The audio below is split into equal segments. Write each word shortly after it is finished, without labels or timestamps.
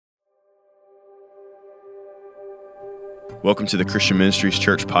Welcome to the Christian Ministries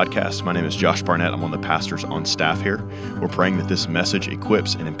Church podcast. My name is Josh Barnett. I'm one of the pastors on staff here. We're praying that this message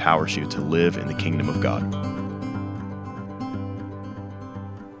equips and empowers you to live in the kingdom of God.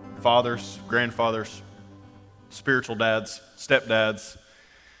 Fathers, grandfathers, spiritual dads, stepdads,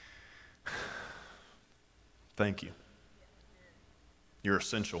 thank you. You're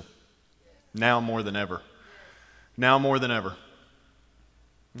essential. Now more than ever. Now more than ever.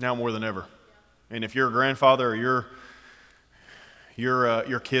 Now more than ever. And if you're a grandfather or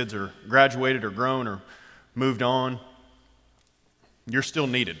your kids are graduated or grown or moved on, you're still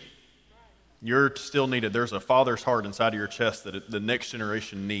needed. You're still needed. There's a father's heart inside of your chest that the next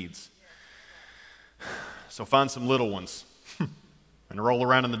generation needs. So find some little ones and roll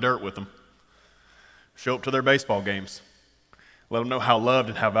around in the dirt with them. Show up to their baseball games. Let them know how loved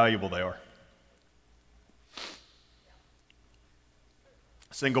and how valuable they are.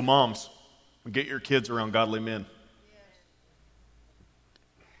 Single moms, get your kids around godly men.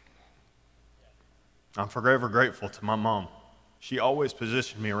 I'm forever grateful to my mom. She always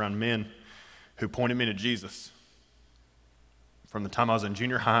positioned me around men who pointed me to Jesus. From the time I was in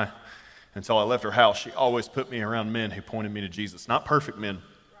junior high until I left her house, she always put me around men who pointed me to Jesus. Not perfect men,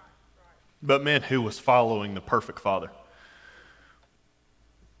 but men who was following the perfect Father.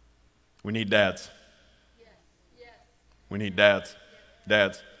 We need dads. We need dads.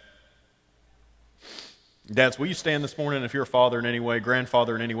 Dads. Dads, will you stand this morning? If you're a father in any way,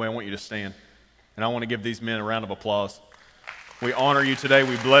 grandfather in any way, I want you to stand. And I want to give these men a round of applause. We honor you today.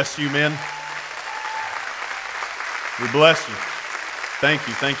 We bless you, men. We bless you. Thank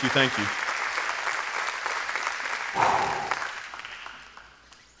you, thank you, thank you.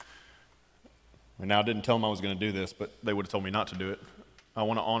 And now I didn't tell them I was going to do this, but they would have told me not to do it. I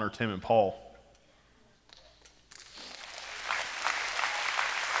want to honor Tim and Paul.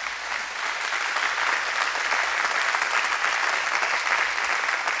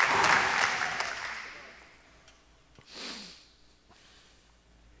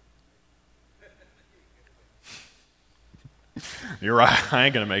 You're right, I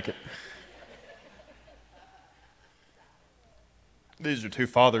ain't going to make it. These are two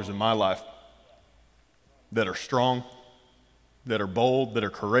fathers in my life that are strong, that are bold, that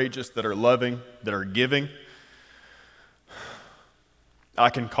are courageous, that are loving, that are giving. I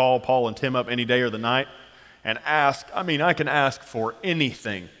can call Paul and Tim up any day or the night and ask, I can ask for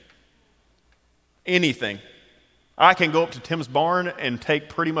anything. Anything. I can go up to Tim's barn and take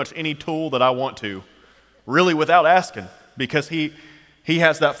pretty much any tool that I want to, really without asking. Because he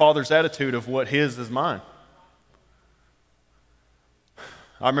has that father's attitude of what his is mine.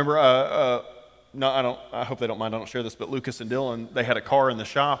 I remember, I hope they don't mind, I don't share this, but Lucas and Dylan, they had a car in the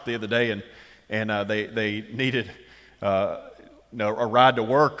shop the other day, and they needed a ride to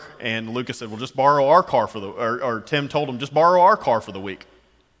work, and Lucas said, well, just borrow our car or Tim told him, just borrow our car for the week.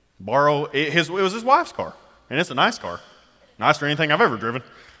 It was his wife's car, and it's a nice car. Nicer than anything I've ever driven.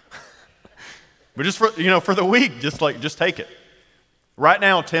 But just for the week, just take it. Right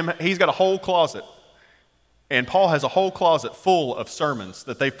now, Tim, he's got a whole closet, and Paul has a whole closet full of sermons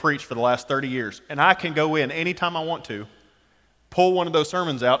that they've preached for the last 30 years. And I can go in anytime I want to, pull one of those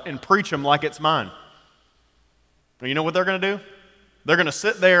sermons out, and preach them like it's mine. And you know what they're going to do? They're going to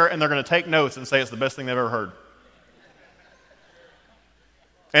sit there, and they're going to take notes and say it's the best thing they've ever heard.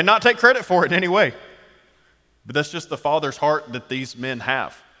 And not take credit for it in any way. But that's just the Father's heart that these men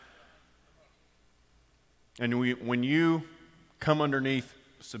have. And when you come underneath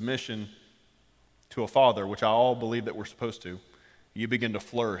submission to a father, which I all believe that we're supposed to, you begin to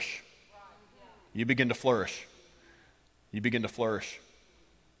flourish. You begin to flourish. You begin to flourish.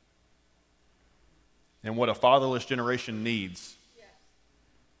 And what a fatherless generation needs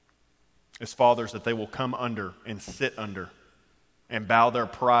is fathers that they will come under and sit under and bow their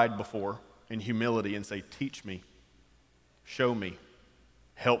pride before in humility and say, teach me, show me,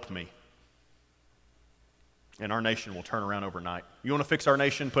 help me. And our nation will turn around overnight. You want to fix our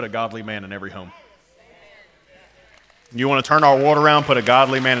nation? Put a godly man in every home. You want to turn our world around? Put a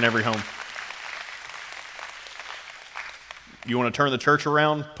godly man in every home. You want to turn the church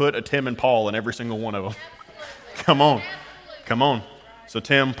around? Put a Tim and Paul in every single one of them. Come on. Come on. So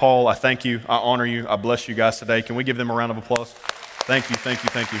Tim, Paul, I thank you. I honor you. I bless you guys today. Can we give them a round of applause? Thank you, thank you,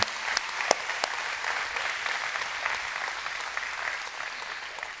 thank you.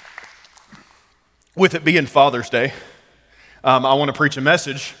 With it being Father's Day, I want to preach a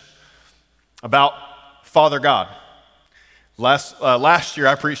message about Father God. Last year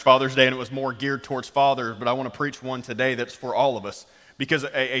I preached Father's Day and it was more geared towards fathers, but I want to preach one today that's for all of us because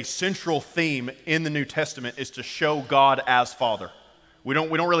a central theme in the New Testament is to show God as Father. We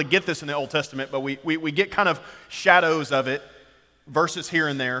don't really get this in the Old Testament, but we get kind of shadows of it, verses here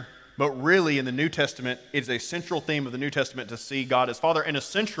and there. But really in the New Testament, it's a central theme of the New Testament to see God as Father, and a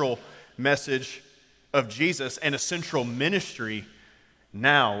central message of Jesus, and a central ministry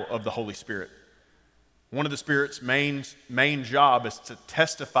now of the Holy Spirit. One of the Spirit's main job is to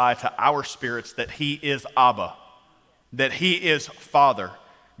testify to our spirits that He is Abba, that He is Father.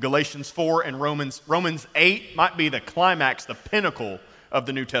 Galatians 4 and Romans 8 might be the climax, the pinnacle of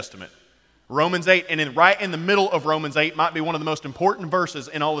the New Testament. Romans 8, and right in the middle of Romans 8 might be one of the most important verses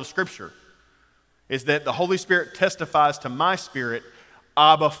in all of Scripture, is that the Holy Spirit testifies to my spirit,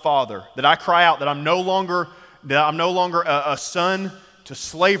 Abba, Father, that I cry out that I'm no longer a son to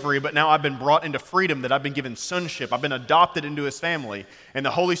slavery, but now I've been brought into freedom, that I've been given sonship, I've been adopted into His family, and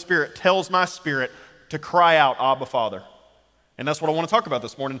the Holy Spirit tells my spirit to cry out, Abba, Father. And that's what I want to talk about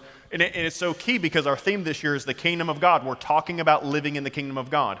this morning. And it's so key because our theme this year is the kingdom of God. We're talking about living in the kingdom of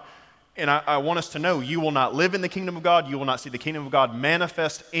God. And I want us to know you will not live in the kingdom of God. You will not see the kingdom of God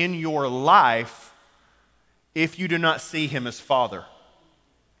manifest in your life if you do not see Him as Father.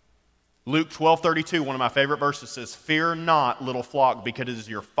 Luke 12:32, one of my favorite verses, says, "Fear not, little flock, because it is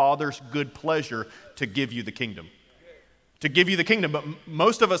your Father's good pleasure to give you the kingdom." To give you the kingdom. But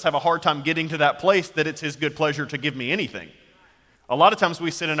most of us have a hard time getting to that place that it's His good pleasure to give me anything. A lot of times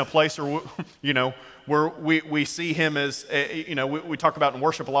we sit in a place where we see Him as, we talk about in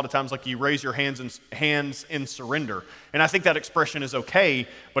worship a lot of times like you raise your hands in surrender. And I think that expression is okay,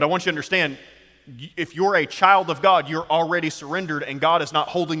 but I want you to understand, if you're a child of God, you're already surrendered and God is not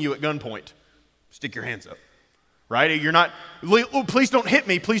holding you at gunpoint. Stick your hands up, right? You're not, oh, please don't hit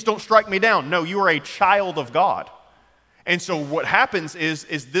me, please don't strike me down. No, you are a child of God. And so what happens is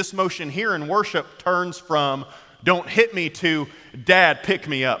this motion here in worship turns from don't hit me to Dad, pick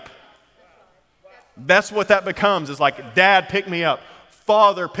me up. That's what that becomes, is like, Dad, pick me up.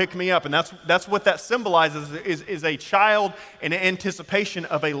 Father, pick me up. And that's what that symbolizes, is a child in anticipation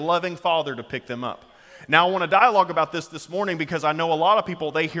of a loving Father to pick them up. Now, I want to dialogue about this morning because I know a lot of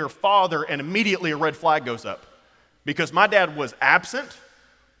people, they hear Father and immediately a red flag goes up. Because my dad was absent,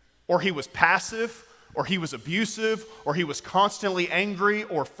 or he was passive, or he was abusive, or he was constantly angry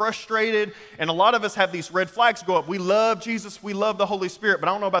or frustrated. And a lot of us have these red flags go up. We love Jesus, we love the Holy Spirit, but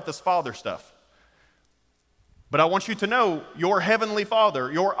I don't know about this Father stuff. But I want you to know, your heavenly Father,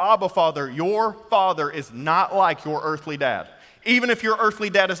 your Abba Father, your Father is not like your earthly dad. Even if your earthly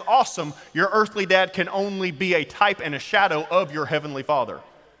dad is awesome, your earthly dad can only be a type and a shadow of your heavenly Father.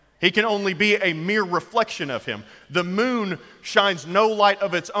 He can only be a mere reflection of Him. The moon shines no light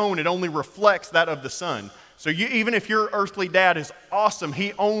of its own. It only reflects that of the sun. So even if your earthly dad is awesome,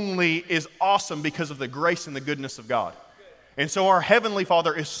 he only is awesome because of the grace and the goodness of God. And so our heavenly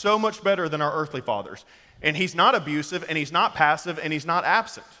Father is so much better than our earthly fathers. And He's not abusive, and He's not passive, and He's not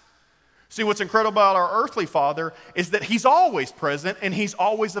absent. See, what's incredible about our earthly Father is that He's always present and He's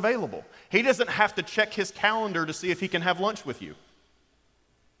always available. He doesn't have to check His calendar to see if He can have lunch with you.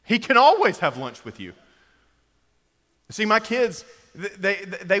 He can always have lunch with you. See, my kids,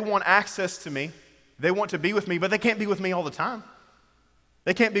 they want access to me. They want to be with me, but they can't be with me all the time.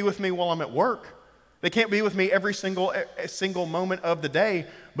 They can't be with me while I'm at work. They can't be with me every single moment of the day,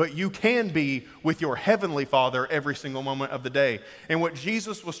 but you can be with your heavenly Father every single moment of the day. And what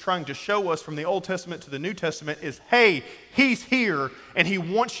Jesus was trying to show us from the Old Testament to the New Testament is, hey, He's here, and He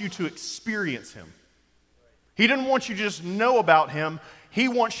wants you to experience Him. He didn't want you to just know about Him. He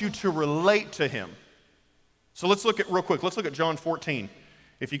wants you to relate to Him. So let's look at John 14.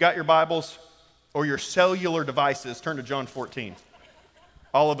 If you got your Bibles or your cellular devices, turn to John 14.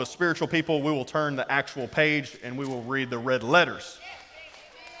 All of us spiritual people, we will turn the actual page and we will read the red letters.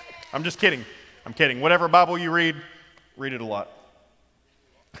 I'm just kidding. I'm kidding. Whatever Bible you read it a lot.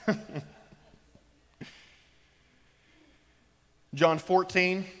 John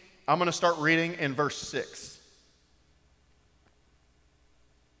 14, I'm going to start reading in verse 6.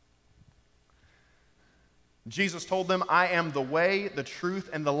 Jesus told them, I am the way, the truth,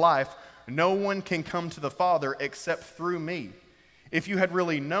 and the life. No one can come to the Father except through me. If you had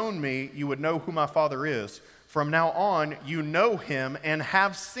really known me, you would know who my Father is. From now on, you know Him and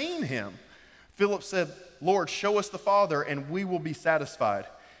have seen Him. Philip said, Lord, show us the Father, and we will be satisfied.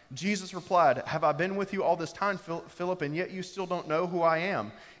 Jesus replied, have I been with you all this time, Philip, and yet you still don't know who I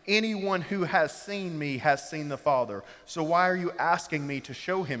am? Anyone who has seen me has seen the Father. So why are you asking me to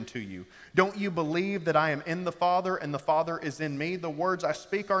show Him to you? Don't you believe that I am in the Father and the Father is in me? The words I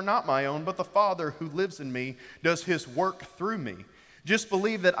speak are not my own, but the Father who lives in me does His work through me. Just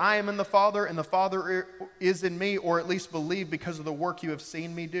believe that I am in the Father and the Father is in me, or at least believe because of the work you have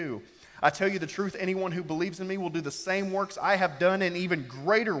seen me do. I tell you the truth, anyone who believes in me will do the same works I have done and even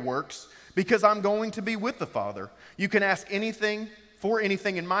greater works because I'm going to be with the Father. You can ask anything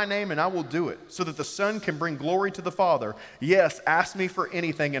in my name and I will do it so that the Son can bring glory to the Father. Yes, ask me for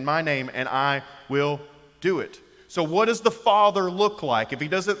anything in my name and I will do it. So what does the Father look like? If he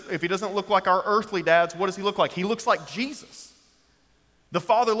doesn't look like our earthly dads, what does he look like? He looks like Jesus. The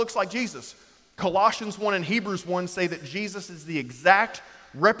Father looks like Jesus. Colossians 1 and Hebrews 1 say that Jesus is the exact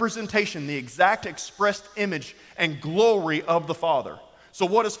representation, the exact expressed image and glory of the Father. So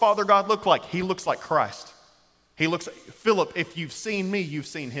what does Father God look like? He looks like Christ. Philip, if you've seen me, you've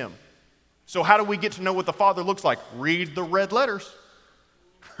seen him. So how do we get to know what the Father looks like? Read the red letters.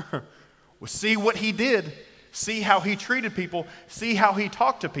 See what he did. See how he treated people. See how he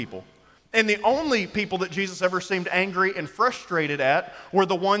talked to people. And the only people that Jesus ever seemed angry and frustrated at were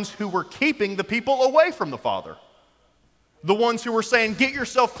the ones who were keeping the people away from the Father. The ones who were saying, get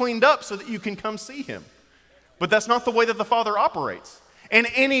yourself cleaned up so that you can come see him. But that's not the way that the Father operates. And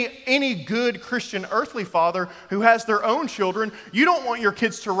any good Christian earthly father who has their own children, you don't want your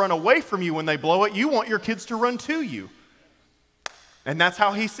kids to run away from you when they blow it. You want your kids to run to you. And that's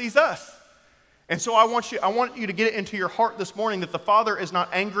how he sees us. And so I want you to get it into your heart this morning that the Father is not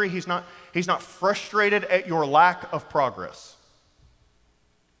angry. He's not frustrated at your lack of progress.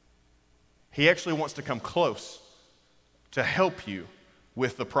 He actually wants to come close to help you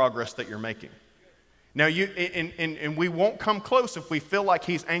with the progress that you're making. Now, and we won't come close if we feel like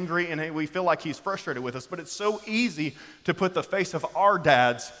he's angry and we feel like he's frustrated with us, but it's so easy to put the face of our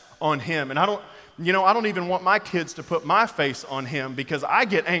dads on him. And I don't even want my kids to put my face on him because I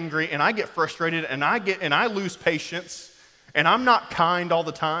get angry and I get frustrated and I lose patience and I'm not kind all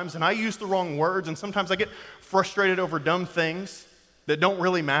the times and I use the wrong words and sometimes I get frustrated over dumb things that don't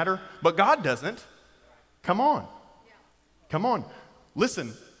really matter, but God doesn't. Come on.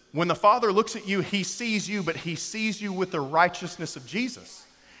 Listen, when the Father looks at you, he sees you, but he sees you with the righteousness of Jesus.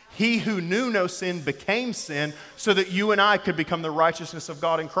 He who knew no sin became sin so that you and I could become the righteousness of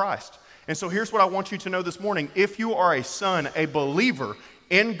God in Christ. And so here's what I want you to know this morning. If you are a son, a believer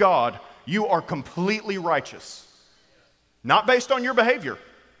in God, you are completely righteous. Not based on your behavior,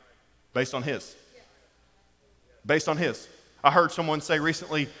 based on his. Based on his. I heard someone say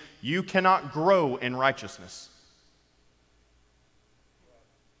recently, you cannot grow in righteousness.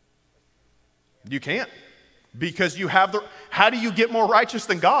 You can't. Because how do you get more righteous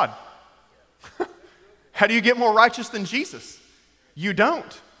than God? How do you get more righteous than Jesus? You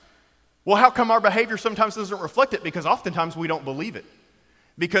don't. Well, how come our behavior sometimes doesn't reflect it? Because oftentimes we don't believe it.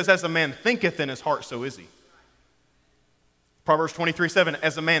 Because as a man thinketh in his heart, so is he. Proverbs 23:7,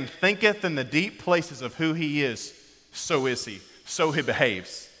 as a man thinketh in the deep places of who he is, so is he. So he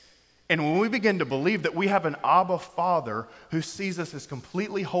behaves. And when we begin to believe that we have an Abba Father who sees us as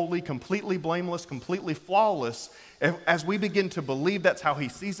completely holy, completely blameless, completely flawless, as we begin to believe that's how he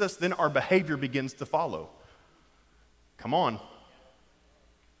sees us, then our behavior begins to follow. Come on.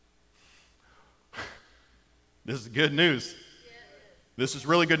 This is good news. This is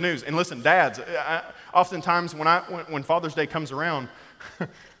really good news. And listen, dads, oftentimes when Father's Day comes around,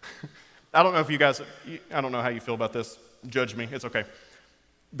 I don't know how you feel about this. Judge me, it's okay.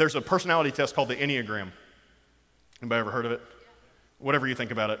 There's a personality test called the Enneagram. Anybody ever heard of it? Whatever you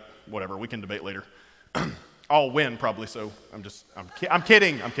think about it, whatever, we can debate later. I'll win probably, so I'm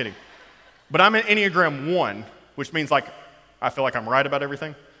kidding. But I'm an Enneagram 1, which means like I feel like I'm right about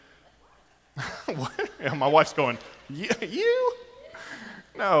everything. Yeah, my wife's going, you?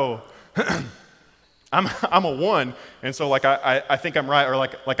 No. I'm a 1, and so like I think I'm right, or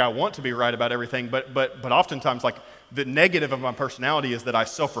like I want to be right about everything, but oftentimes like the negative of my personality is that I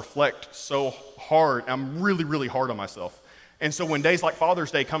self-reflect so hard. I'm really, really hard on myself. And so when days like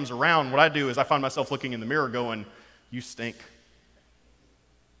Father's Day comes around, what I do is I find myself looking in the mirror going, you stink.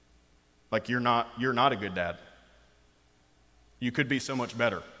 Like you're not a good dad. You could be so much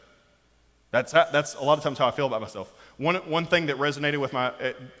better. That's a lot of times how I feel about myself. One thing that resonated with my,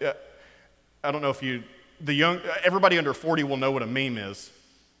 I don't know if everybody under 40 will know what a meme is.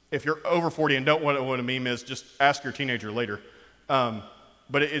 If you're over 40 and don't know what a meme is, just ask your teenager later.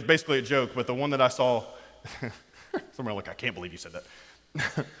 But it's basically a joke. But the one that I saw, somewhere like, I can't believe you said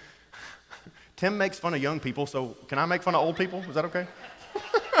that. Tim makes fun of young people, so can I make fun of old people? Is that okay?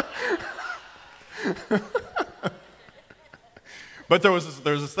 But there was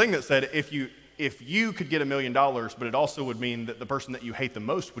this thing that said if you could get $1 million, but it also would mean that the person that you hate the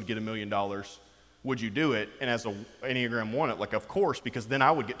most would get $1 million, would you do it? And as an Enneagram 1, like, of course, because then I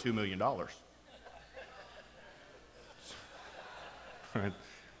would get $2 million.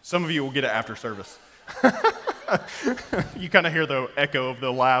 Some of you will get it after service. You kind of hear the echo of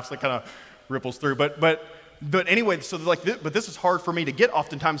the laughs that kind of ripples through. But anyway, so like, but this is hard for me to get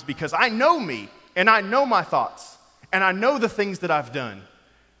oftentimes because I know me and I know my thoughts and I know the things that I've done.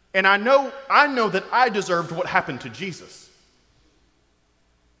 And I know that I deserved what happened to Jesus.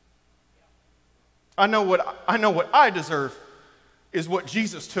 I know what I deserve is what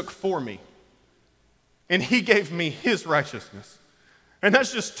Jesus took for me. And he gave me his righteousness. And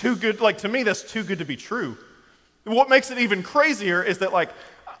that's just too good, like to me, that's too good to be true. What makes it even crazier is that like,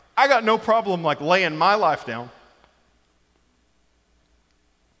 I got no problem like laying my life down.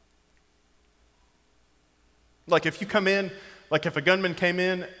 Like if you come in, like if a gunman came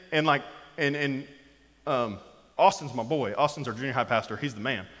in and like, and Austin's my boy. Austin's our junior high pastor. He's the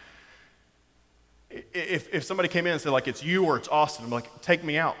man. If somebody came in and said like, it's you or it's Austin, I'm like, take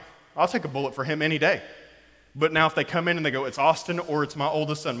me out. I'll take a bullet for him any day. But now if they come in and they go, it's Austin or it's my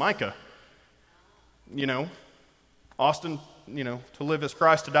oldest son, Micah, you know, Austin, you know, to live is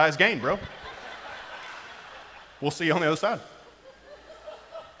Christ, to die is gain, bro. We'll see you on the other side.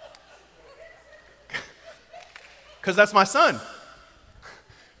 Because that's my son.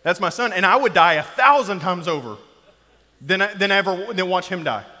 That's my son. And I would die 1,000 times over than watch him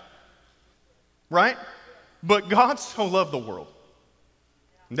die. Right? But God so loved the world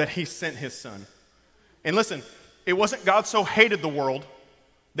that he sent his son. And listen, it wasn't God so hated the world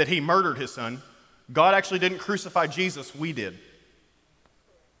that he murdered his son. God actually didn't crucify Jesus, we did.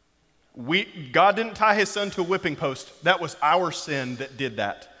 God didn't tie his son to a whipping post. That was our sin that did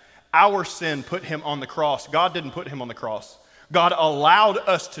that. Our sin put him on the cross. God didn't put him on the cross. God allowed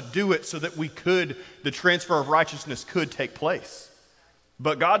us to do it so that the transfer of righteousness could take place.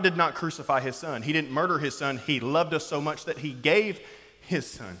 But God did not crucify his son. He didn't murder his son. He loved us so much that he gave his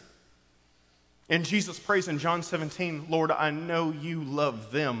son. And Jesus prays in John 17, Lord, I know you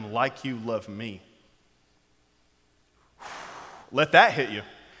love them like you love me. Let that hit you.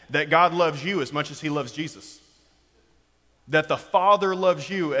 That God loves you as much as he loves Jesus. That the Father loves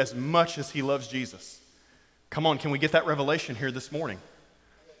you as much as he loves Jesus. Come on, can we get that revelation here this morning?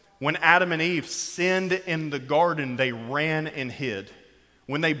 When Adam and Eve sinned in the garden, they ran and hid.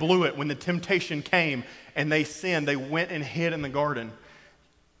 When they blew it, when the temptation came and they sinned, they went and hid in the garden.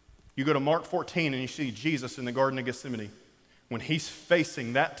 You go to Mark 14 and you see Jesus in the Garden of Gethsemane. When he's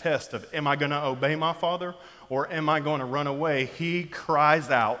facing that test of, am I going to obey my Father or am I going to run away? He cries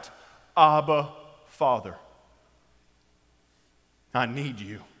out, Abba, Father. I need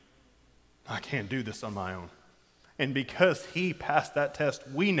you. I can't do this on my own. And because he passed that test,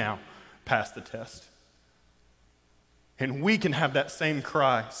 we now pass the test. And we can have that same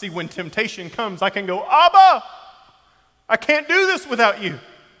cry. See, when temptation comes, I can go, Abba, I can't do this without you.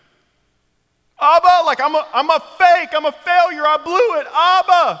 Abba, like I'm a fake, I'm a failure, I blew it.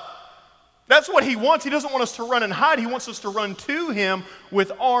 Abba. That's what he wants. He doesn't want us to run and hide. He wants us to run to him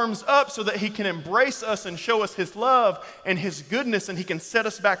with arms up so that he can embrace us and show us his love and his goodness and he can set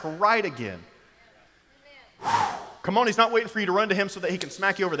us back right again. Come on, he's not waiting for you to run to him so that he can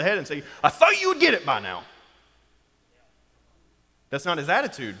smack you over the head and say, I thought you would get it by now. That's not his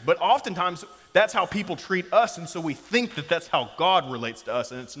attitude. But oftentimes, that's how people treat us, and so we think that that's how God relates to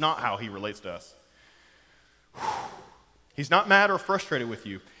us, and it's not how he relates to us. He's not mad or frustrated with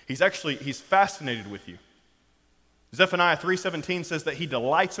you. He's fascinated with you. Zephaniah 3:17 says that he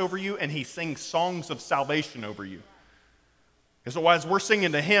delights over you, and he sings songs of salvation over you. And so as we're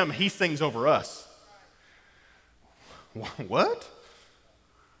singing to him, he sings over us. What?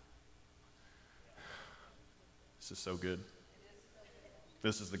 This is so good.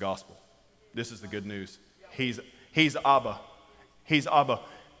 This is the gospel. This is the good news. He's Abba. He's Abba.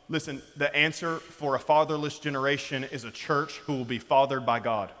 Listen, the answer for a fatherless generation is a church who will be fathered by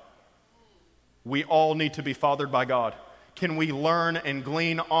God. We all need to be fathered by God. Can we learn and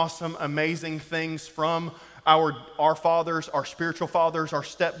glean awesome, amazing things from our fathers, our spiritual fathers, our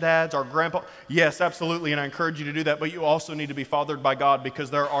stepdads, our grandpa? Yes, absolutely, and I encourage you to do that, but you also need to be fathered by God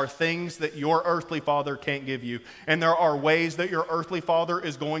because there are things that your earthly father can't give you, and there are ways that your earthly father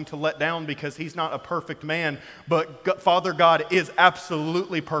is going to let down because he's not a perfect man, but Father God is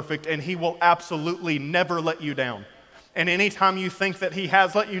absolutely perfect, and he will absolutely never let you down. And anytime you think that he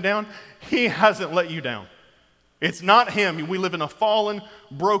has let you down, he hasn't let you down. It's not him. We live in a fallen,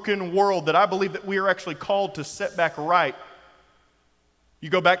 broken world that I believe that we are actually called to set back right.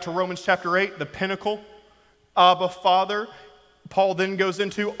 You go back to Romans chapter 8, the pinnacle, Abba, Father. Paul then goes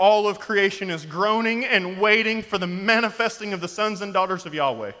into all of creation is groaning and waiting for the manifesting of the sons and daughters of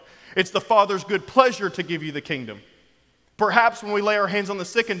Yahweh. It's the Father's good pleasure to give you the kingdom. Perhaps when we lay our hands on the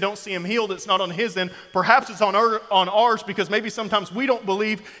sick and don't see him healed, it's not on his end. Perhaps it's on ours because maybe sometimes we don't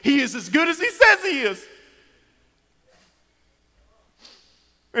believe he is as good as he says he is.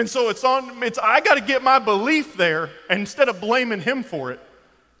 And so I got to get my belief there instead of blaming him for it.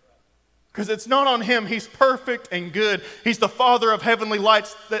 Because it's not on him. He's perfect and good. He's the Father of heavenly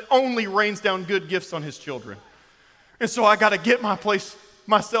lights that only rains down good gifts on his children. And so I got to get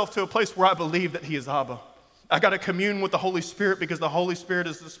myself to a place where I believe that he is Abba. I got to commune with the Holy Spirit because the Holy Spirit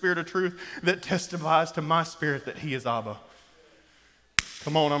is the Spirit of truth that testifies to my spirit that he is Abba.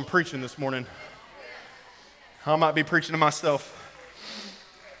 Come on, I'm preaching this morning. I might be preaching to myself.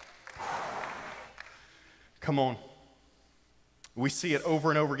 Come on. We see it over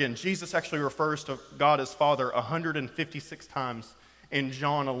and over again. Jesus actually refers to God as Father 156 times in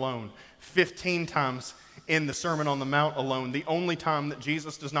John alone, 15 times in the Sermon on the Mount alone. The only time that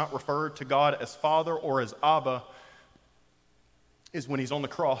Jesus does not refer to God as Father or as Abba is when he's on the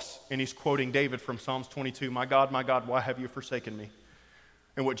cross and he's quoting David from Psalms 22, my God, why have you forsaken me?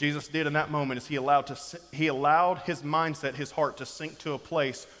 And what Jesus did in that moment is he allowed his mindset, his heart to sink to a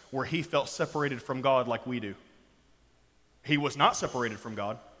place where he felt separated from God like we do. He was not separated from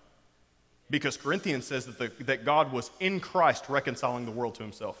God because Corinthians says that God was in Christ reconciling the world to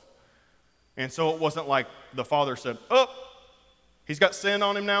himself. And so it wasn't like the Father said, oh, he's got sin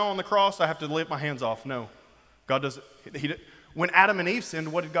on him now on the cross, I have to lift my hands off. No, God doesn't. When Adam and Eve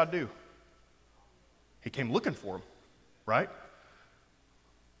sinned, what did God do? He came looking for them, right?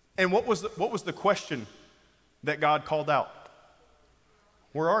 And what was the question that God called out?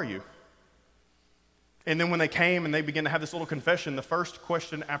 Where are you? And then when they came and they began to have this little confession, the first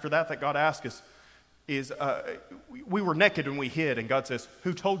question after that God asked is we were naked and we hid. And God says,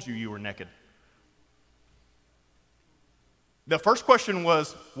 who told you were naked? The first question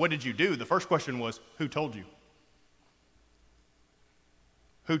was, what did you do? The first question was, who told you?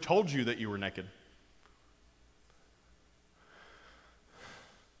 Who told you that you were naked?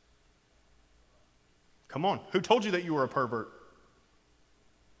 Come on. Who told you that you were a pervert?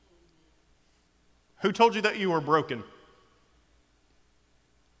 Who told you that you were broken?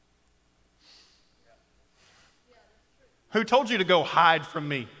 Who told you to go hide from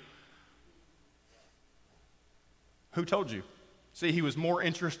me? Who told you? See, he was more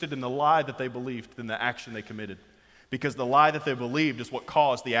interested in the lie that they believed than the action they committed. Because the lie that they believed is what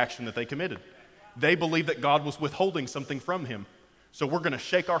caused the action that they committed. They believed that God was withholding something from him. So we're going to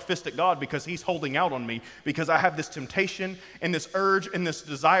shake our fist at God because he's holding out on me because I have this temptation and this urge and this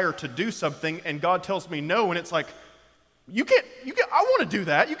desire to do something and God tells me no, and it's like, you can't, I want to do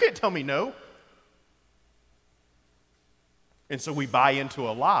that. You can't tell me no. And so we buy into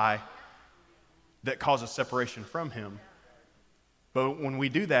a lie that causes separation from him. But when we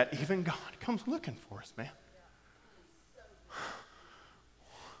do that, even God comes looking for us, man.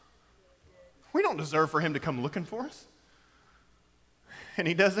 We don't deserve for him to come looking for us. And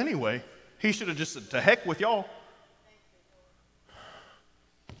he does anyway. He should have just said, to heck with y'all.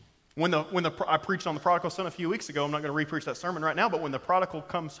 I preached on the prodigal son a few weeks ago, I'm not going to re-preach that sermon right now, but when the prodigal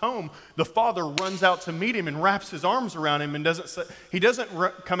comes home, the father runs out to meet him and wraps his arms around him and he doesn't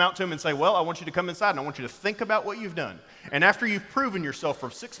come out to him and say, well, I want you to come inside and I want you to think about what you've done. And after you've proven yourself for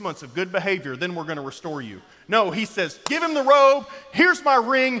 6 months of good behavior, then we're going to restore you. No, he says, give him the robe, here's my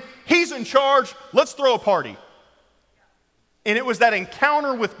ring, he's in charge, let's throw a party. And it was that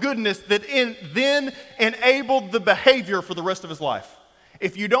encounter with goodness that then enabled the behavior for the rest of his life.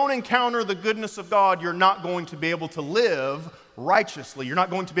 If you don't encounter the goodness of God, you're not going to be able to live righteously. You're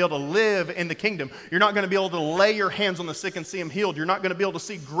not going to be able to live in the kingdom. You're not going to be able to lay your hands on the sick and see them healed. You're not going to be able to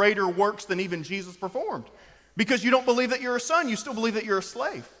see greater works than even Jesus performed. Because you don't believe that you're a son. You still believe that you're a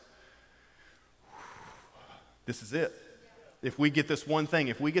slave. This is it. If we get this one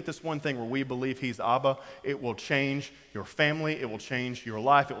thing where we believe he's Abba, it will change your family, it will change your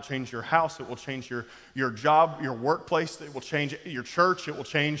life, it will change your house, it will change your job, your workplace, it will change your church, it will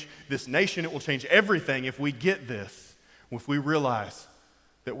change this nation, it will change everything if we get this, if we realize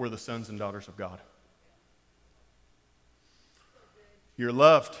that we're the sons and daughters of God. You're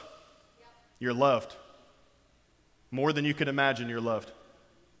loved. You're loved. More than you could imagine, you're loved.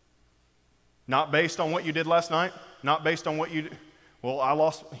 Not based on what you did last night. Not based on what you,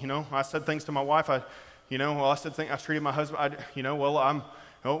 I said things to my wife. I treated my husband.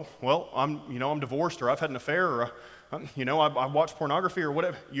 I'm divorced, or I've had an affair, or I watched pornography or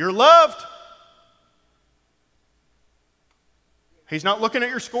whatever. You're loved. He's not looking at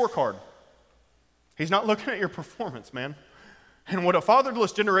your scorecard. He's not looking at your performance, man. And what a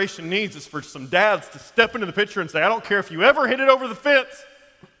fatherless generation needs is for some dads to step into the picture and say, I don't care if you ever hit it over the fence.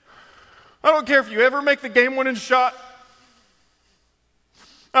 I don't care if you ever make the game-winning shot.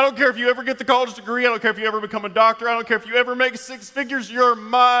 I don't care if you ever get the college degree. I don't care if you ever become a doctor. I don't care if you ever make 6 figures. You're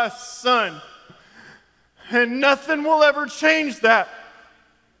my son. And nothing will ever change that.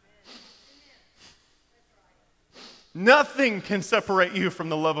 Nothing can separate you from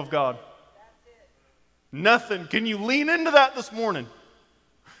the love of God. Nothing. Can you lean into that this morning?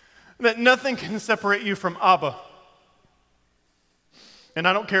 That nothing can separate you from Abba. And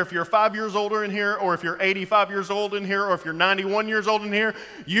I don't care if you're 5 years older in here, or if you're 85 years old in here, or if you're 91 years old in here,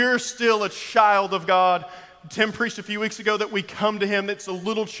 you're still a child of God. Tim preached a few weeks ago that we come to him. It's the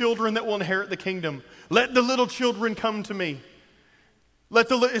little children that will inherit the kingdom. Let the little children come to me.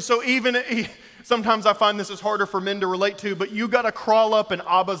 Sometimes I find this is harder for men to relate to, but you got to crawl up in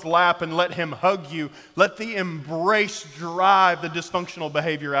Abba's lap and let him hug you. Let the embrace drive the dysfunctional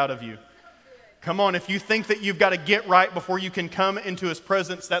behavior out of you. Come on, if you think that you've got to get right before you can come into his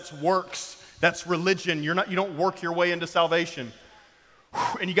presence, that's works. That's religion. You don't work your way into salvation.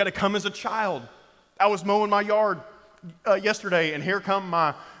 And you got to come as a child. I was mowing my yard yesterday, and here come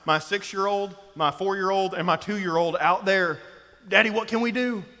my 6-year-old, my 4-year-old, and my 2-year-old out there. Daddy, what can we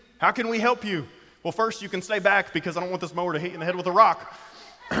do? How can we help you? Well, first you can stay back because I don't want this mower to hit you in the head with a rock.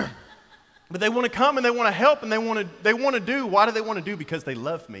 But they want to come and they want to help and they want to do. Why do they want to do? Because they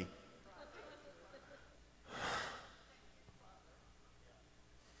love me.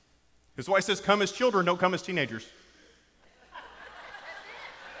 That's why it says, come as children, don't come as teenagers.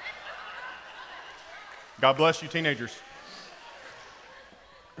 God bless you, teenagers.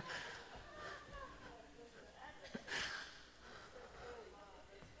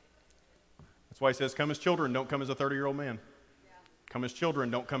 That's why he says, come as children, don't come as a 30-year-old man. Come as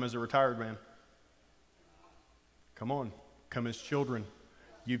children, don't come as a retired man. Come on, come as children.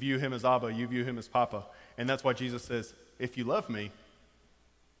 You view him as Abba, you view him as Papa. And that's why Jesus says, if you love me,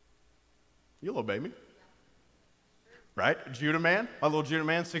 you'll obey me. Right? Judah man, my little Judah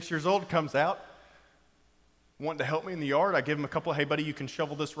man, 6 years old, comes out, wanting to help me in the yard. I give him a couple, hey buddy, you can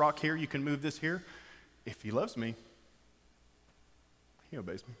shovel this rock here, you can move this here. If he loves me, he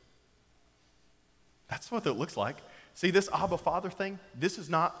obeys me. That's what it looks like. See, this Abba Father thing, this is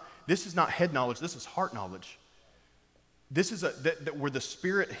not head knowledge, this is heart knowledge. This is where the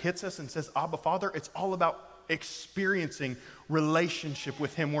Spirit hits us and says, Abba Father, it's all about experiencing relationship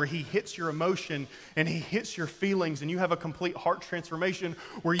with him, where he hits your emotion and he hits your feelings and you have a complete heart transformation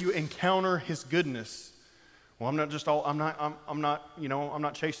where you encounter his goodness. Well, I'm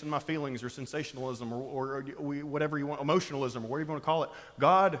not chasing my feelings or sensationalism or whatever you want, emotionalism or whatever you want to call it.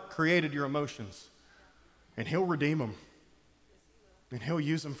 God created your emotions. And he'll redeem them. And he'll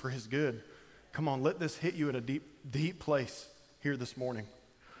use them for his good. Come on, let this hit you at a deep, deep place here this morning.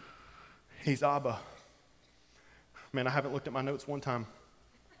 He's Abba. Man, I haven't looked at my notes one time.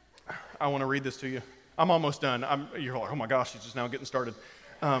 I want to read this to you. I'm almost done. You're like, oh my gosh, he's just now getting started.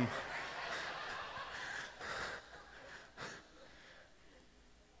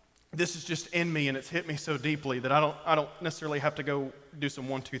 This is just in me, and it's hit me so deeply that I don't necessarily have to go do some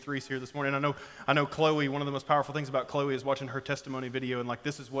 1, 2, 3s here this morning. I know Chloe, one of the most powerful things about Chloe is watching her testimony video, and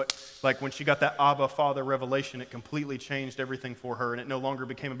this is what, when she got that Abba Father revelation, it completely changed everything for her, and it no longer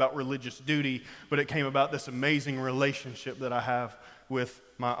became about religious duty, but it came about this amazing relationship that I have with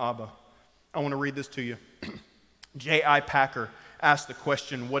my Abba. I want to read this to you. J.I. Packer asked the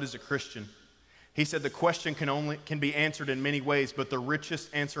question, what is a Christian? He said the question can be answered in many ways, but the richest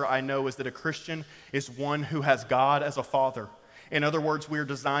answer I know is that a Christian is one who has God as a father. In other words, we are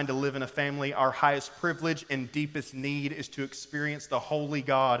designed to live in a family. Our highest privilege and deepest need is to experience the holy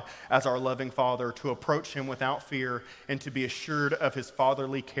God as our loving Father, to approach him without fear, and to be assured of his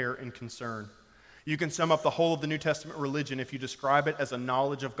fatherly care and concern. You can sum up the whole of the New Testament religion if you describe it as a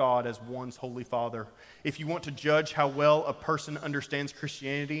knowledge of God as one's holy Father. If you want to judge how well a person understands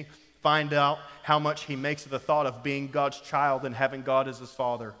Christianity, find out how much he makes of the thought of being God's child and having God as his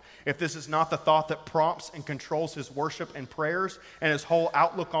father. If this is not the thought that prompts and controls his worship and prayers and his whole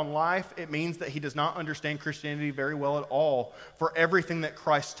outlook on life, it means that he does not understand Christianity very well at all. For everything that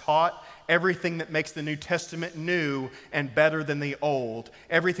Christ taught, everything that makes the New Testament new and better than the Old,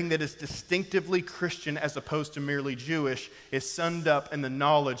 everything that is distinctively Christian as opposed to merely Jewish, is summed up in the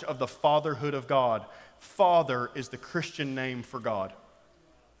knowledge of the fatherhood of God. Father is the Christian name for God.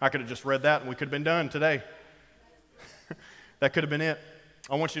 I could have just read that and we could have been done today. That could have been it.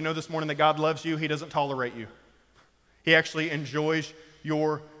 I want you to know this morning that God loves you. He doesn't tolerate you. He actually enjoys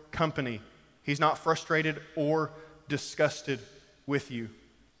your company. He's not frustrated or disgusted with you.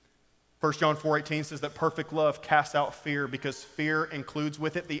 1 John 4:18 says that perfect love casts out fear, because fear includes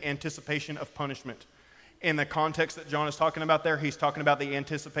with it the anticipation of punishment. In the context that John is talking about there, he's talking about the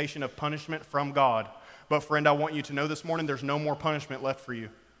anticipation of punishment from God. But friend, I want you to know this morning there's no more punishment left for you.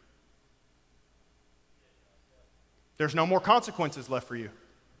 There's no more consequences left for you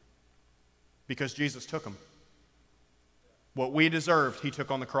because Jesus took them. What we deserved, he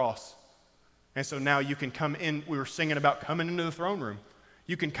took on the cross. And so now you can come in. We were singing about coming into the throne room.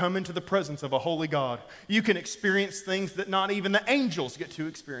 You can come into the presence of a holy God. You can experience things that not even the angels get to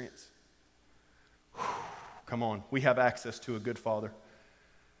experience. Whew, come on, we have access to a good Father.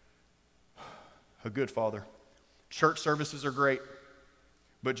 A good Father. Church services are great,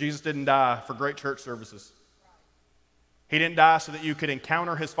 but Jesus didn't die for great church services. He didn't die so that you could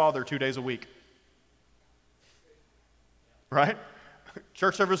encounter his Father 2 days a week. Right?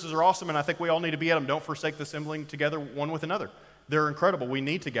 Church services are awesome, and I think we all need to be at them. Don't forsake the assembling together one with another. They're incredible. We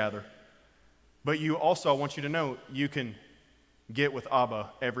need to gather. But you also, I want you to know, you can get with Abba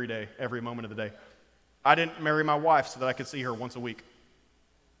every day, every moment of the day. I didn't marry my wife so that I could see her once a week.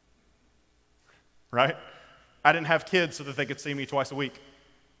 Right? I didn't have kids so that they could see me twice a week.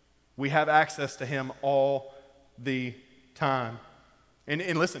 We have access to him all the time. And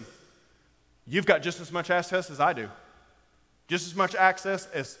listen, you've got just as much access as I do. Just as much access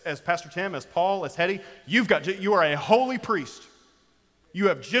as Pastor Tim, as Paul, as Hetty. You are a holy priest. You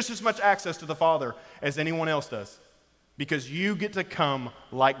have just as much access to the Father as anyone else does, because you get to come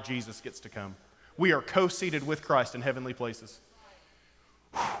like Jesus gets to come. We are co-seated with Christ in heavenly places.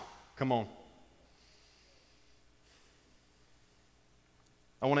 Whew, come on.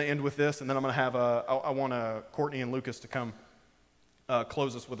 I want to end with this, and then I'm going to have I want Courtney and Lucas to come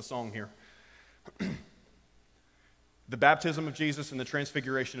close us with a song here. The baptism of Jesus and the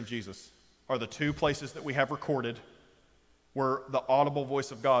transfiguration of Jesus are the two places that we have recorded where the audible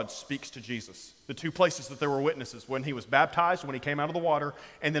voice of God speaks to Jesus. The two places that there were witnesses, when he was baptized, when he came out of the water,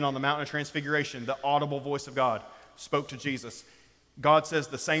 and then on the mountain of transfiguration, the audible voice of God spoke to Jesus. God says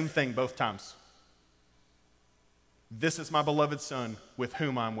the same thing both times. This is my beloved Son with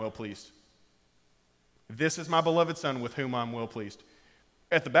whom I am well pleased. This is my beloved Son with whom I am well pleased.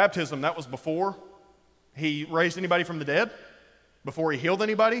 At the baptism, that was before he raised anybody from the dead, before he healed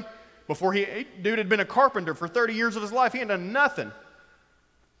anybody, before dude had been a carpenter for 30 years of his life. He had done nothing.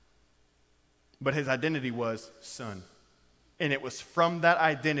 But his identity was Son. And it was from that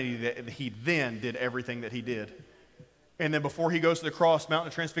identity that he then did everything that he did. And then before he goes to the cross, Mountain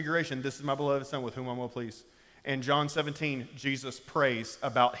of Transfiguration, this is my beloved Son with whom I'm well pleased. In John 17, Jesus prays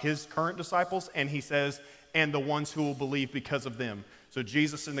about his current disciples, and he says, and the ones who will believe because of them. So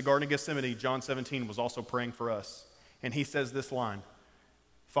Jesus in the Garden of Gethsemane, John 17, was also praying for us. And he says this line,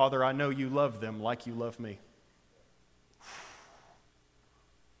 Father, I know you love them like you love me.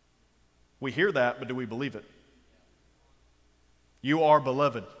 We hear that, but do we believe it? You are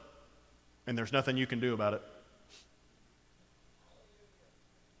beloved, and there's nothing you can do about it.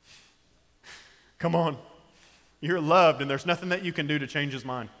 Come on. You're loved, and there's nothing that you can do to change his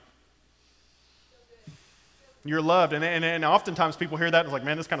mind. You're loved, and oftentimes people hear that and it's like,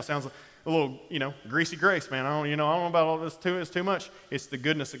 man, this kind of sounds a little, greasy grace, man. I don't know about all this too. It's too much. It's the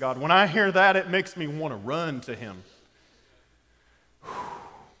goodness of God. When I hear that, it makes me want to run to him.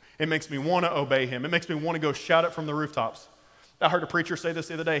 It makes me want to obey him. It makes me want to go shout it from the rooftops. I heard a preacher say this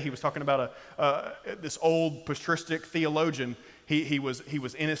the other day. He was talking about this old patristic theologian. He was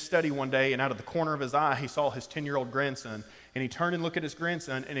in his study one day, and out of the corner of his eye, he saw his 10-year-old grandson. And he turned and looked at his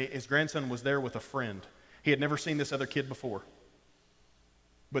grandson, and his grandson was there with a friend. He had never seen this other kid before.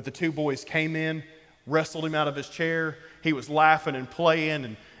 But the two boys came in, wrestled him out of his chair. He was laughing and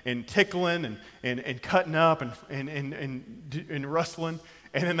playing and tickling and cutting up and wrestling.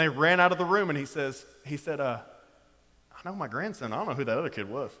 And then they ran out of the room, and he said, I know my grandson. I don't know who that other kid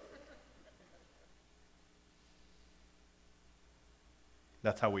was.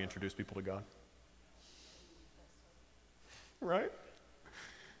 That's how we introduce people to God. Right?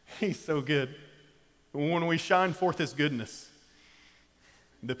 He's so good. When we shine forth his goodness,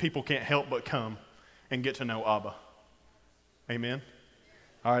 the people can't help but come and get to know Abba. Amen?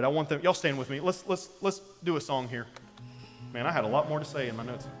 All right, I want them, y'all stand with me. Let's do a song here. Man, I had a lot more to say in my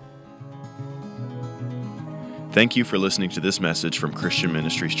notes. Thank you for listening to this message from Christian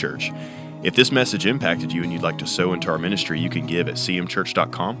Ministries Church. If this message impacted you and you'd like to sow into our ministry, you can give at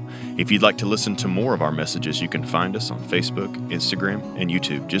cmchurch.com. If you'd like to listen to more of our messages, you can find us on Facebook, Instagram, and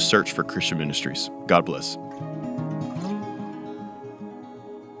YouTube. Just search for Christian Ministries. God bless.